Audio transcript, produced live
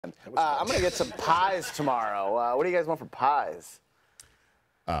I'm going to get some pies tomorrow. What do you guys want for pies?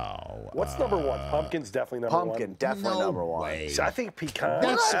 What's number one? Pumpkin's definitely number one. Pumpkin, definitely number one. Way. So I think pecan.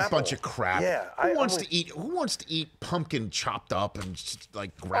 That's apple. a bunch of crap. Yeah, who wants to eat pumpkin chopped up and just,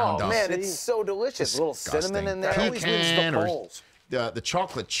 like ground Oh up? man, it's so delicious. A little cinnamon in there. That always wins Pecan the or polls. the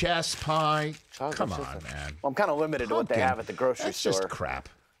chocolate chess pie. Chocolate Come chess on, pie. man. Well, I'm kind of limited to what they Pumpkin. have at the grocery That's store. just crap.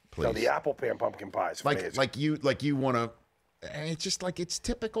 Please. No, the apple pan pumpkin pie is amazing. like you want to. It's just like it's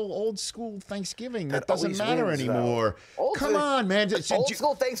typical old school Thanksgiving. That That doesn't always matter wins, though. anymore. Come on, man. Old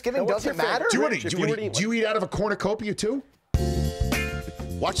school Thanksgiving Now, what's doesn't your favorite? matter? Do you eat out of a cornucopia too?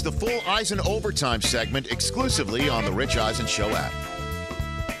 Watch the full Eisen Overtime segment exclusively on the Rich Eisen Show app.